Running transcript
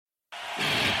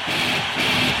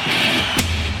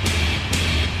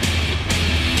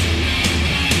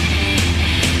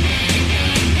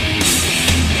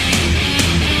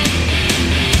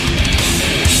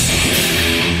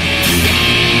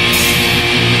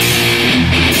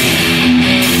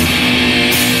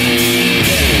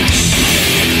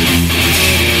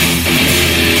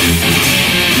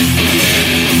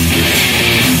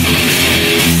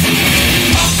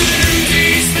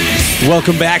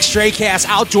Welcome back, Straycast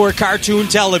Outdoor Cartoon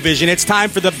Television. It's time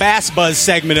for the Bass Buzz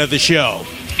segment of the show.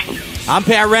 I'm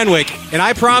Pat Renwick, and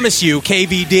I promise you,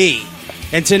 KVD.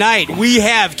 And tonight, we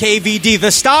have KVD,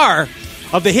 the star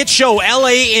of the hit show LA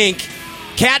Inc.,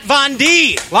 Kat Von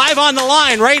D, live on the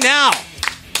line right now.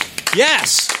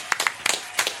 Yes.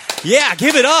 Yeah,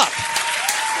 give it up.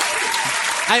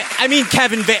 I mean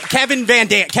Kevin Van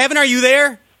Dam. Kevin, are you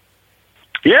there?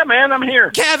 Yeah, man, I'm here.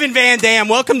 Kevin Van Dam,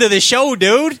 welcome to the show,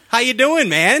 dude. How you doing,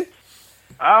 man?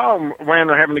 Oh, man,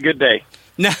 we're having a good day.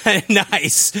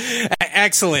 Nice.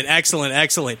 Excellent.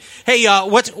 Hey,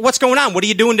 what's going on? What are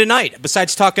you doing tonight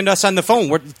besides talking to us on the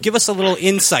phone? Give us a little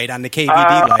insight on the KVD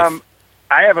life.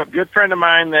 I have a good friend of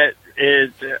mine that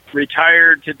is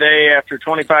retired today after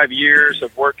 25 years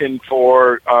of working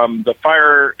for the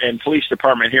fire and police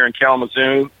department here in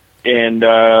Kalamazoo. And,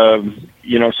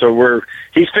 so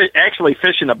he's actually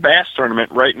fishing a bass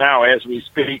tournament right now as we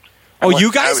speak.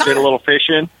 You guys did a little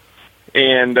fishing.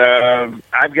 And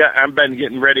I've been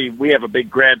getting ready. We have a big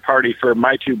grad party for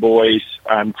my two boys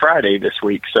on Friday this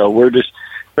week, so we're just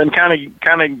been kind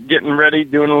of getting ready,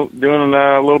 doing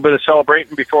a little bit of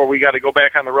celebrating before we got to go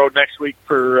back on the road next week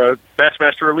for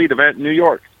Bassmaster Elite event in New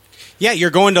York. Yeah,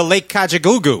 you're going to Lake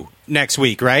Kajagoogoo next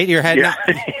week, right? You're heading out.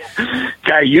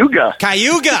 Cayuga.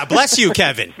 Bless you,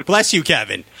 Kevin.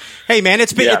 Hey, man,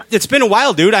 it's been a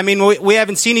while, dude. I mean, we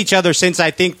haven't seen each other since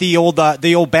I think the old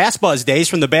Bass Buzz days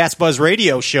from the Bass Buzz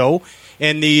radio show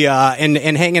and the and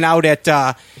hanging out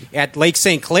at Lake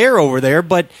St. Clair over there.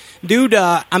 But, dude,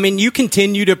 I mean, you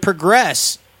continue to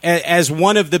progress as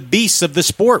one of the beasts of the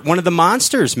sport, one of the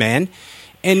monsters, man.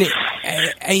 And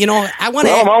I want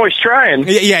to. Well, I'm always trying.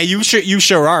 Yeah, you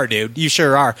sure are, dude. You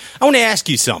sure are. I want to ask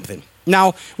you something.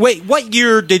 Now, wait, what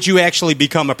year did you actually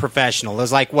become a professional? It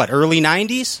was like what, early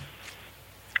 '90s?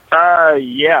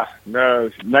 Yeah.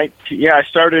 I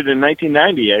started in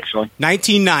 1990, actually.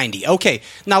 1990. Okay.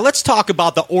 Now let's talk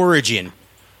about the origin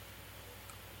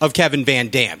of Kevin Van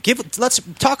Dam. Let's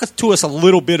talk to us a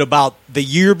little bit about the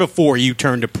year before you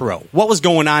turned to pro. What was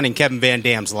going on in Kevin Van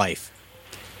Dam's life?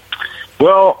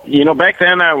 Well, back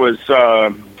then I was,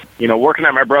 working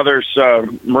at my brother's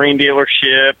marine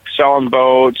dealership, selling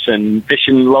boats and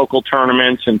fishing local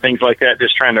tournaments and things like that.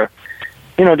 Just trying to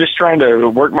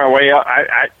work my way up.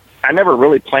 I never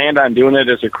really planned on doing it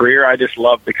as a career. I just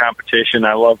loved the competition.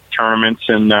 I loved tournaments,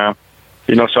 and so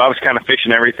I was kind of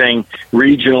fishing everything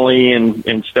regionally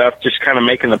and stuff, just kind of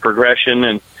making the progression,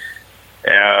 and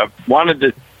wanted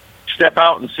to step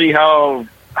out and see how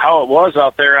it was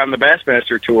out there on the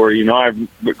Bassmaster Tour. I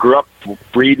grew up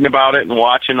reading about it and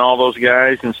watching all those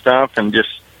guys and stuff, and just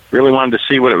really wanted to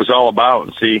see what it was all about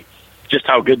and see just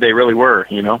how good they really were.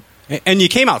 And you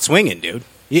came out swinging, dude.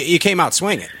 You came out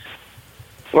swinging.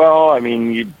 Well, I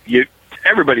mean,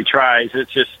 everybody tries.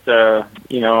 It's just,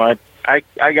 I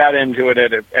got into it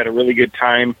at a really good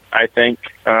time, I think.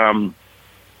 And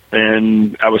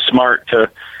I was smart to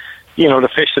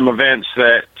fish some events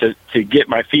to get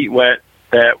my feet wet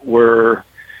that were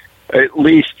at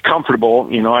least comfortable.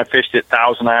 I fished at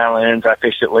Thousand Islands. I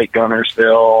fished at Lake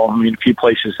Gunnersville. I mean, a few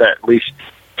places that at least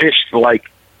fished like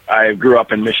I grew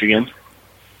up in Michigan.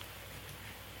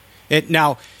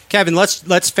 Now, Kevin,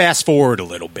 let's fast forward a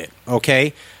little bit,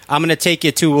 okay? I'm going to take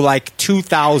you to like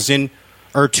 2000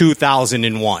 or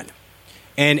 2001.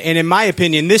 And in my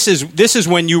opinion, this is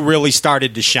when you really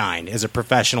started to shine as a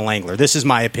professional angler. This is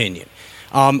my opinion.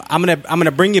 I'm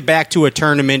gonna bring you back to a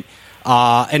tournament,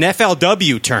 an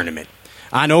FLW tournament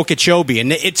on Okeechobee,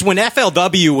 and it's when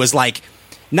FLW was like,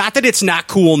 not that it's not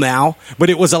cool now, but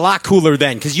it was a lot cooler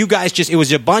then, because you guys it was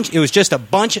just a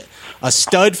bunch of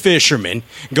stud fishermen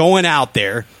going out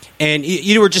there, and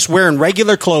you were just wearing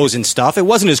regular clothes and stuff. It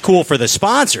wasn't as cool for the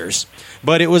sponsors,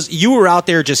 but you were out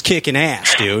there just kicking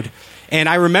ass, dude. And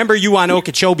I remember you on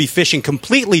Okeechobee fishing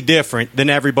completely different than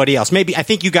everybody else. I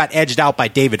think you got edged out by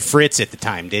David Fritz at the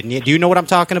time, didn't you? Do you know what I'm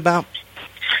talking about?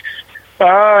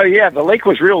 Yeah, the lake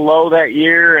was real low that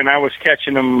year, and I was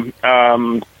catching them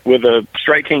with a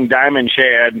Strike King Diamond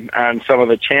Shad on some of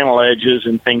the channel edges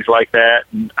and things like that.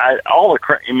 And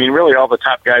really all the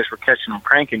top guys were catching them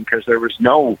cranking because there was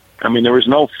no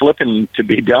flipping to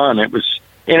be done. It was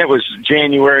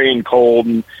January and cold,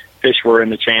 and fish were in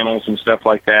the channels and stuff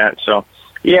like that. So,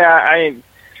 yeah,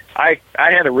 I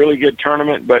had a really good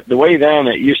tournament, but the way then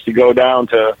it used to go down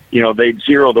to, they'd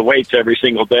zero the weights every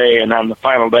single day, and on the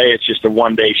final day it's just a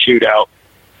one-day shootout.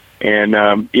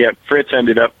 And, Fritz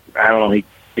ended up, I don't know,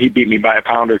 he beat me by a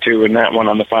pound or two in that one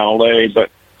on the final day, but,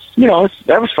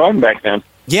 that was fun back then.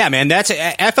 Yeah, man, that's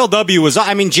FLW was.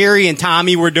 I mean, Jerry and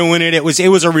Tommy were doing it. It was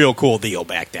a real cool deal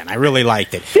back then. I really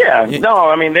liked it. Yeah, no,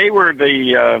 I mean, they're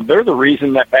the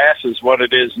reason that bass is what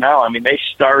it is now. I mean, they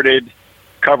started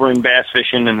covering bass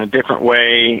fishing in a different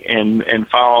way and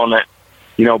following it,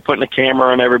 putting a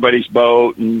camera on everybody's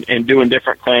boat and doing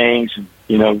different things,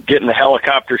 getting the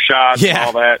helicopter shots and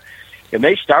all that. And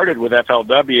they started with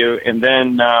FLW, and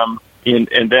then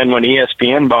and then when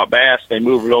ESPN bought Bass, they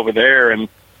moved it over there and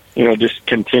just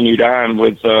continued on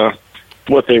with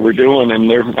what they were doing, and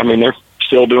they're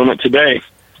still doing it today.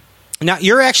 Now,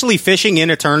 you're actually fishing in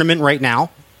a tournament right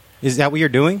now. Is that what you're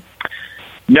doing?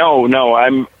 No,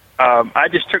 I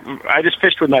just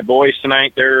fished with my boys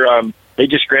tonight. They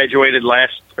just graduated a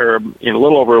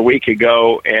little over a week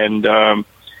ago, and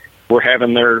we're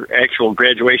having their actual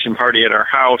graduation party at our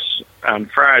house on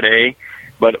Friday.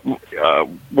 But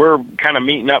we're kind of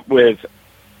meeting up with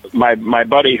my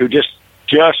buddy who just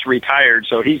retired,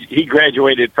 so he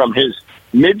graduated from his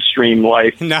midstream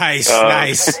life. Nice.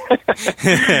 Like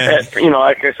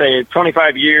I say,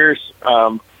 25 years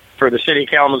for the city of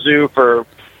Kalamazoo for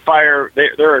fire.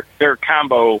 They're a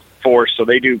combo force, so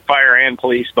they do fire and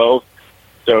police both.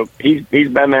 So he's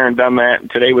been there and done that. And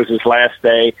today was his last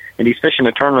day, and he's fishing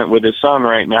a tournament with his son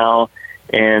right now.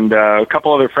 And a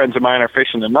couple other friends of mine are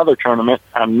fishing another tournament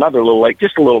on another little lake,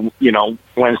 just a little,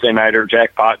 Wednesday night or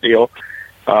jackpot deal.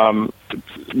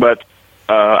 But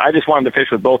I just wanted to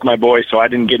fish with both my boys, so I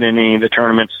didn't get in any of the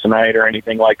tournaments tonight or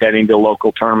anything like that, any of the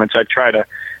local tournaments. I try to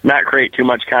not create too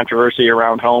much controversy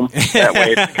around home. That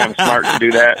way it's kind of smart to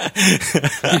do that.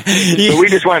 So we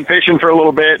just went fishing for a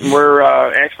little bit, and we're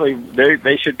actually,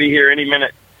 they should be here any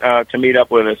minute to meet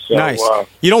up with us. So, nice.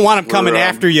 You don't want them coming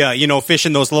after you,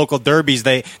 fishing those local derbies.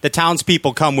 The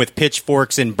townspeople come with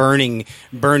pitchforks and burning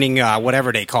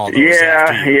whatever they call those.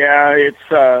 Yeah. It's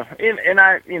and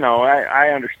I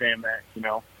understand that,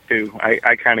 too.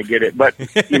 I kind of get it, but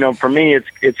for me,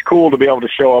 it's cool to be able to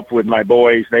show up with my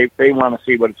boys. They want to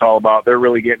see what it's all about. They're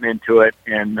really getting into it,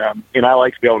 and I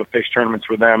like to be able to fish tournaments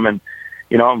with them. And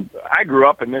I grew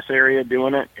up in this area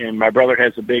doing it, and my brother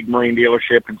has a big marine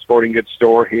dealership and sporting goods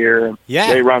store here.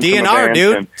 Yeah, they run DNR,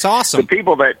 dude. It's awesome. The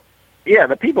people that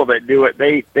do it,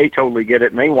 they totally get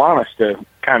it, and they want us to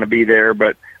kind of be there.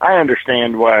 But I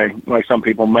understand why some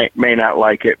people may not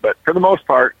like it. But for the most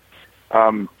part,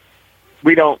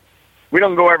 we don't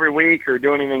go every week or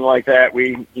do anything like that.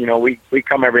 We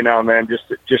come every now and then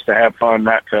just to have fun.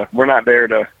 We're not there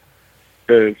to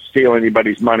steal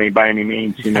anybody's money by any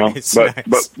means, Nice.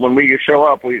 But when we show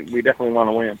up, we definitely want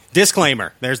to win.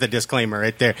 Disclaimer. There's the disclaimer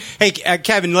right there. Hey,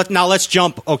 Kevin, let's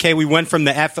jump. Okay, we went from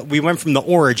the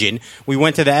origin. We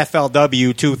went to the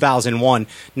FLW 2001.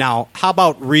 Now, how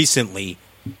about recently?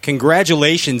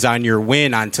 Congratulations on your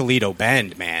win on Toledo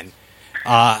Bend, man.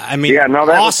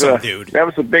 Awesome, dude. That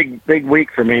was a big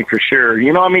week for me, for sure.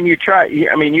 You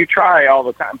try all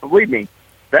the time. Believe me,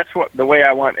 that's the way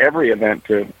I want every event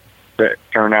to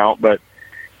turn out, but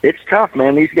it's tough,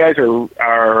 man. These guys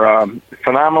are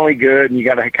phenomenally good, and you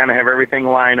got to kind of have everything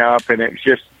line up, and it's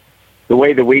just the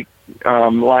way the week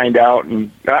lined out.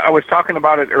 And I was talking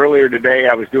about it earlier today.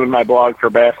 I was doing my blog for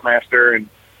Bassmaster,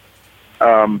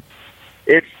 and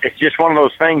it's just one of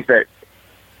those things that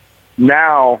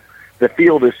now the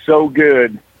field is so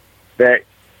good that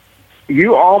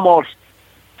you almost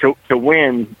to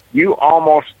win, you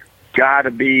almost got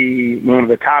to be one of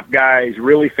the top guys,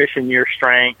 really fishing your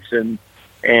strengths and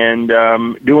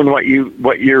doing what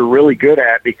you're really good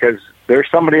at, because there's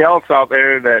somebody else out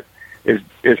there that is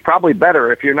probably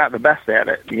better if you're not the best at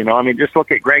it. Just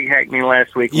look at Greg Hackney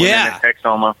last week winning at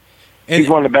Texoma. He's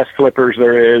one of the best flippers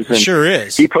there is. And sure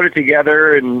is. He put it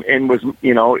together and was,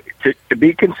 to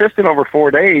be consistent over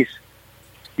 4 days,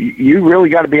 you really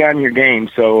got to be on your game.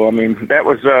 So, that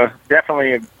was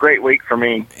definitely a great week for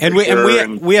me. And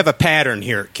we have a pattern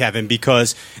here, Kevin,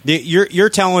 because you're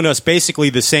telling us basically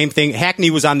the same thing.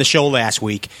 Hackney was on the show last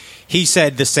week. He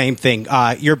said the same thing.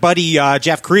 Your buddy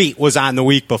Jeff Crete was on the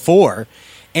week before,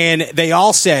 and they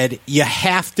all said you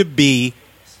have to be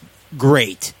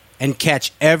great and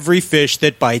catch every fish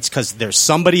that bites, because there's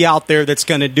somebody out there that's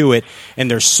going to do it, and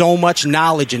there's so much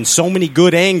knowledge and so many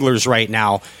good anglers right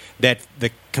now that the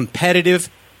competitive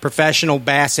professional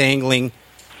bass angling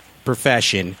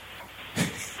profession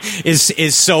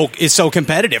is so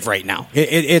competitive right now.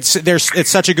 It's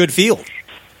such a good field.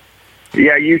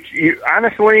 Yeah, you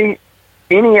honestly,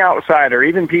 any outsider,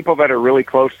 even people that are really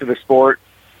close to the sport,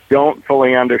 don't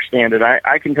fully understand it.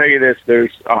 I can tell you this: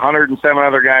 there's 107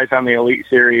 other guys on the Elite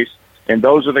Series, and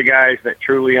those are the guys that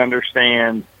truly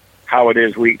understand how it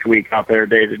is week to week out there,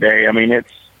 day to day.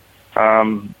 It's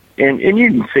and you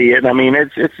can see it. I mean,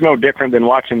 it's no different than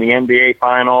watching the NBA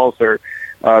finals or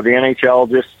the NHL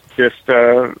just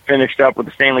finished up with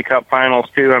the Stanley Cup finals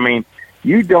too. I mean,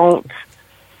 you don't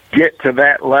get to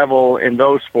that level in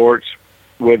those sports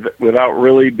without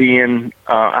really being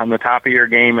on the top of your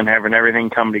game and having everything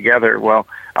come together. Well,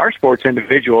 our sport's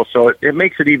individual, so it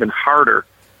makes it even harder.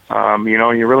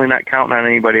 You're really not counting on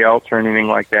anybody else or anything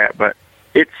like that, but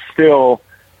it's still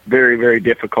very, very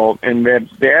difficult. And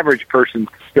the average person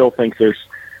still thinks there's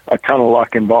a ton of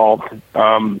luck involved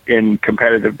in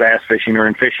competitive bass fishing or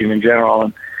in fishing in general.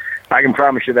 And I can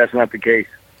promise you that's not the case.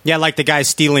 Yeah, like the guys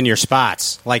stealing your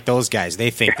spots, like those guys.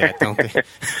 They think that, don't they?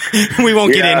 We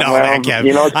won't get into all that,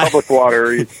 Kevin. It's public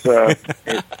water.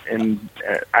 And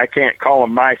I can't call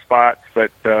them my spots,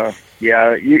 but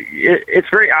it's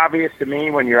very obvious to me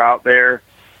when you're out there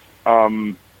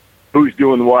who's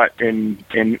doing what, and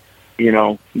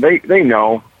they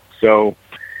know. So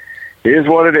it is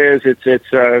what it is.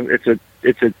 It's a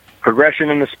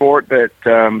progression in the sport that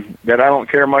I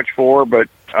don't care much for, but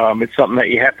it's something that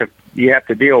you have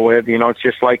to deal with. It's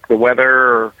just like the weather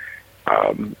or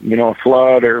a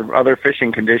flood or other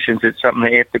fishing conditions. It's something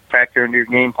that you have to factor into your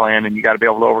game plan, and you got to be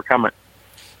able to overcome it.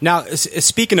 Now,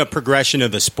 speaking of progression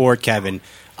of the sport, Kevin,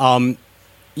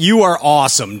 you are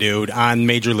awesome, dude, on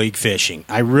Major League Fishing.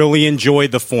 I really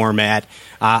enjoyed the format.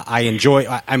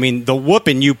 I mean, the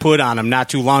whooping you put on them not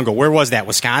too long ago. Where was that?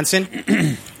 Wisconsin?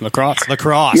 Lacrosse.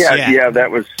 Yeah,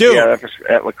 that was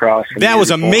at Lacrosse. That was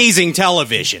amazing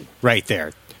television right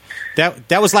there.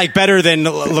 That was like better than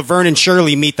Laverne and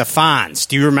Shirley Meet the Fonz.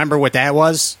 Do you remember what that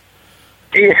was?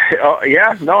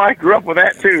 Yeah, no, I grew up with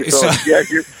that too. So yeah,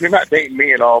 you're not dating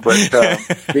me at all. But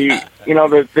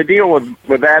the deal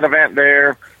with that event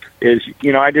there is,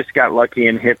 I just got lucky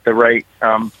and hit the right.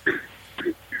 I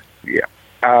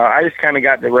just kind of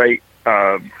got the right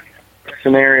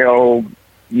scenario.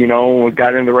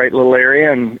 Got in the right little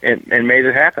area and made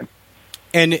it happen.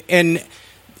 And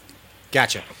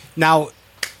gotcha. Now,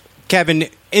 Kevin,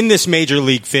 in this Major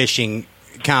League Fishing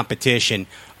competition,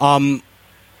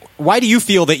 why do you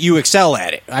feel that you excel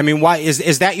at it? I mean, why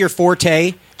is that your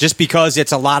forte? Just because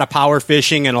it's a lot of power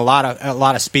fishing and a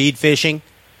lot of speed fishing?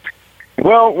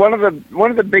 Well, one of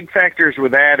the big factors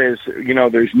with that is,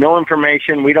 there's no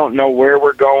information. We don't know where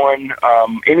we're going.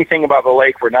 Anything about the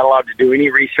lake, we're not allowed to do any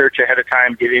research ahead of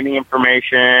time, get any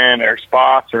information or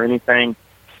spots or anything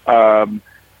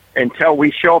until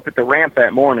we show up at the ramp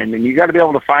that morning. And you got to be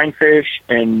able to find fish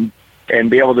and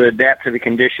be able to adapt to the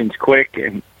conditions quick.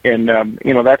 And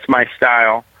that's my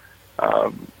style.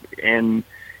 I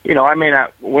may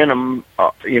not win them,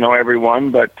 every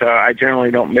one, but I generally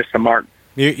don't miss the mark.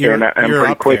 I'm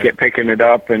pretty quick at picking it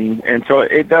up, and so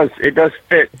it does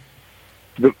fit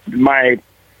the way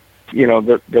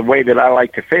that I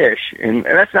like to fish, and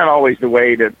that's not always the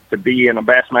way to be in a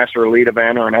Bassmaster Elite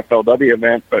event or an FLW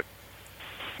event, but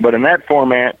in that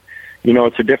format,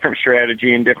 it's a different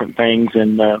strategy and different things,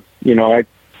 and I've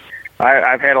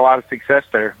had a lot of success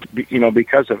there,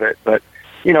 because of it. But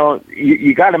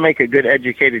you got to make a good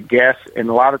educated guess, and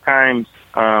a lot of times,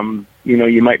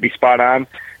 you might be spot on.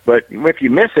 But if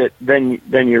you miss it, then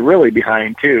you're really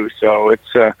behind too. So it's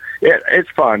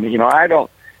fun.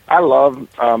 I love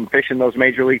fishing those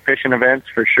Major League Fishing events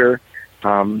for sure.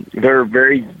 They're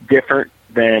very different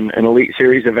than an Elite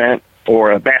Series event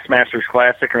or a Bassmasters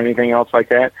Classic or anything else like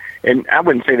that. And I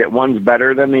wouldn't say that one's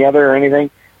better than the other or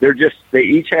anything. They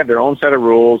each have their own set of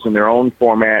rules and their own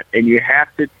format, and you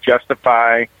have to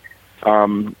justify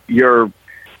your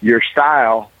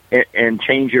style and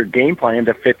change your game plan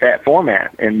to fit that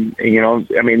format. And,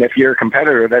 if you're a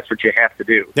competitor, that's what you have to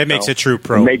do. That makes a true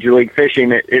pro. In Major League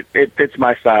Fishing, it fits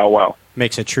my style well.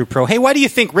 Makes a true pro. Hey, why do you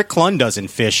think Rick Clunn doesn't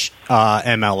fish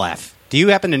MLF? Do you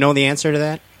happen to know the answer to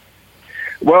that?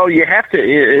 Well, you have to.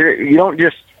 You don't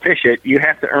just fish it. You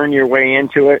have to earn your way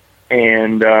into it.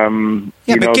 And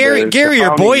but Gary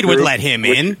or Boyd would let him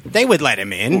in. They would let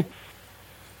him in.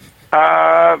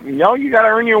 No, you got to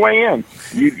earn your way in.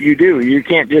 You do. You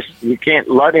can't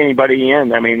let anybody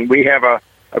in. I mean, we have a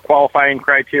qualifying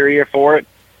criteria for it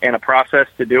and a process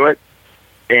to do it.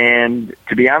 And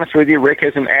to be honest with you, Rick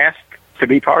hasn't asked to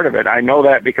be part of it. I know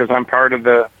that because I'm part of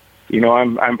the,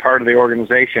 I'm part of the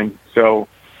organization. So,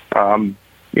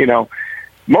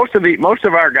 most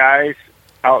of our guys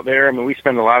out there, I mean, we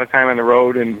spend a lot of time on the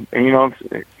road, and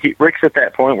Rick's at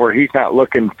that point where he's not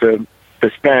looking to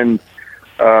spend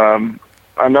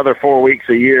another 4 weeks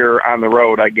a year on the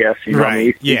road, I guess.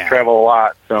 Right. He travel a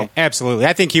lot. So absolutely,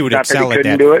 I think he would not excel that he at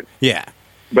couldn't that. do it. Yeah,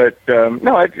 but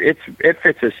no, it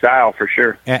fits his style for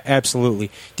sure. Absolutely.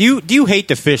 Do you hate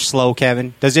to fish slow,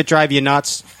 Kevin? Does it drive you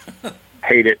nuts?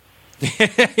 Hate it.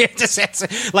 It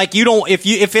just, like, you don't,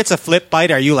 if it's a flip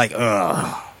bite, are you like,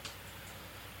 ugh?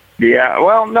 Yeah,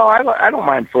 well, no, I don't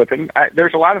mind flipping.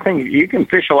 There's a lot of things. You can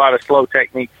fish a lot of slow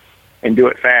technique and do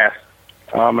it fast.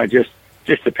 It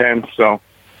just depends. So,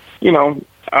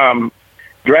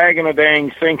 dragging a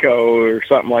dang Cinco or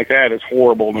something like that is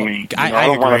horrible to me. I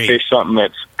don't want to fish something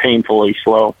that's painfully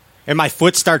slow. And my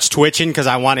foot starts twitching because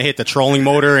I want to hit the trolling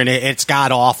motor, and it's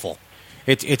god awful.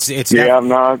 It's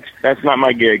no, that's not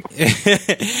my gig.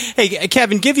 Hey,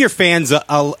 Kevin, give your fans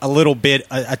a little bit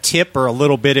a tip or a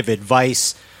little bit of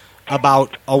advice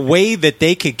about a way that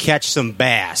they could catch some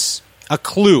bass. A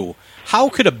clue. How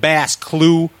could a bass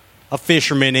clue a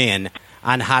fisherman in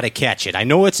on how to catch it? I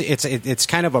know it's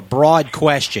kind of a broad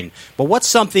question, but what's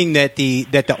something that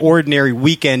the ordinary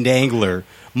weekend angler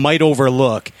might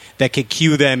overlook that could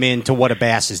cue them into what a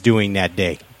bass is doing that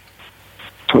day?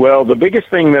 Well, the biggest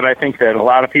thing that I think that a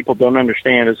lot of people don't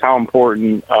understand is how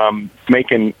important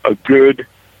making a good,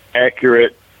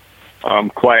 accurate,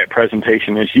 quiet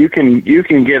presentation is. You can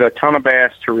get a ton of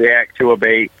bass to react to a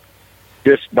bait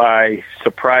just by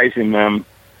surprising them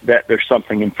that there's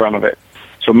something in front of it.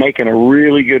 So making a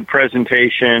really good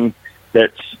presentation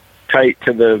that's tight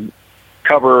to the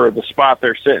cover or the spot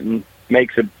they're sitting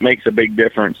makes a big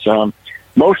difference.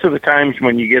 Most of the times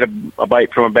when you get a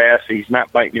bite from a bass, he's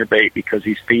not biting your bait because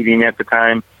he's feeding at the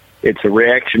time. It's a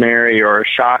reactionary or a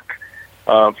shock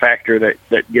factor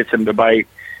that gets him to bite.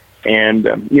 And,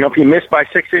 if you miss by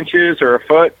 6 inches or a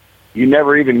foot, you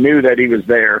never even knew that he was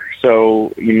there.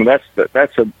 So,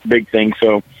 that's a big thing.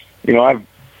 So, I've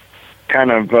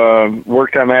kind of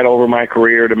worked on that over my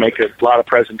career to make a lot of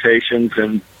presentations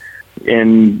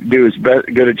and do as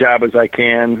good a job as I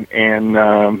can.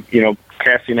 And,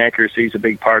 casting accuracy is a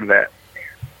big part of that.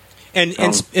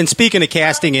 And speaking of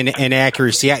casting and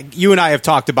accuracy, you and I have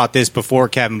talked about this before,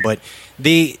 Kevin, but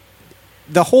the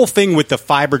whole thing with the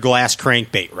fiberglass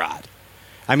crankbait rod.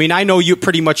 I mean, I know you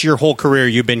pretty much your whole career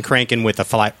you've been cranking with a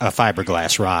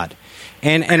fiberglass rod.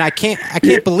 And I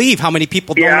can't believe how many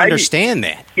people don't understand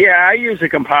that. Yeah, I use a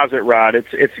composite rod.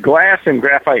 It's glass and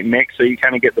graphite mix, so you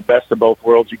kind of get the best of both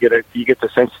worlds. You get the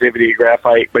sensitivity of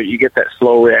graphite, but you get that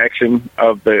slow reaction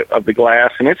of the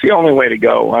glass, and it's the only way to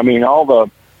go. I mean, all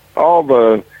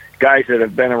the guys that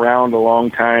have been around a long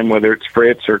time, whether it's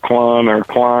Fritz or Clun or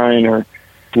Klein or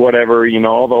whatever,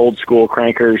 all the old school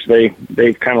crankers,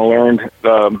 they've kind of learned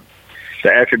the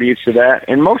attributes to that,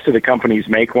 and most of the companies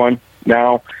make one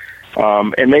now.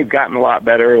 And they've gotten a lot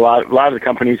better. A lot of the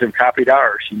companies have copied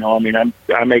ours.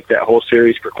 I make that whole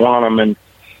series for Quantum, and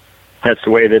that's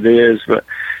the way that it is. But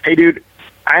hey, dude,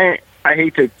 I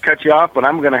hate to cut you off, but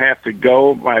I'm going to have to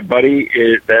go. My buddy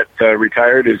that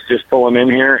retired is just pulling in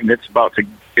here, and it's about to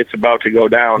go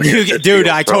down. Dude,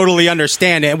 I totally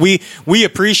understand it. We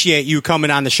appreciate you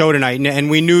coming on the show tonight, and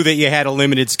we knew that you had a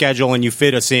limited schedule and you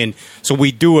fit us in. So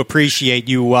we do appreciate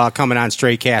you coming on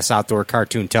Stray Cast Outdoor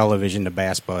Cartoon Television, the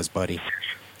Bass Buzz, buddy.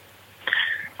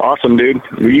 Awesome, dude.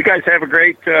 Well, you guys have a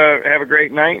great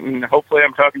night, and hopefully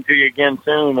I'm talking to you again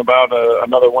soon about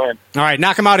another win. All right,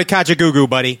 knock him out at Kajagoogoo,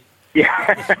 buddy. Yeah,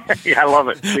 I love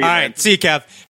it. See you, All right, man. see you, Kev.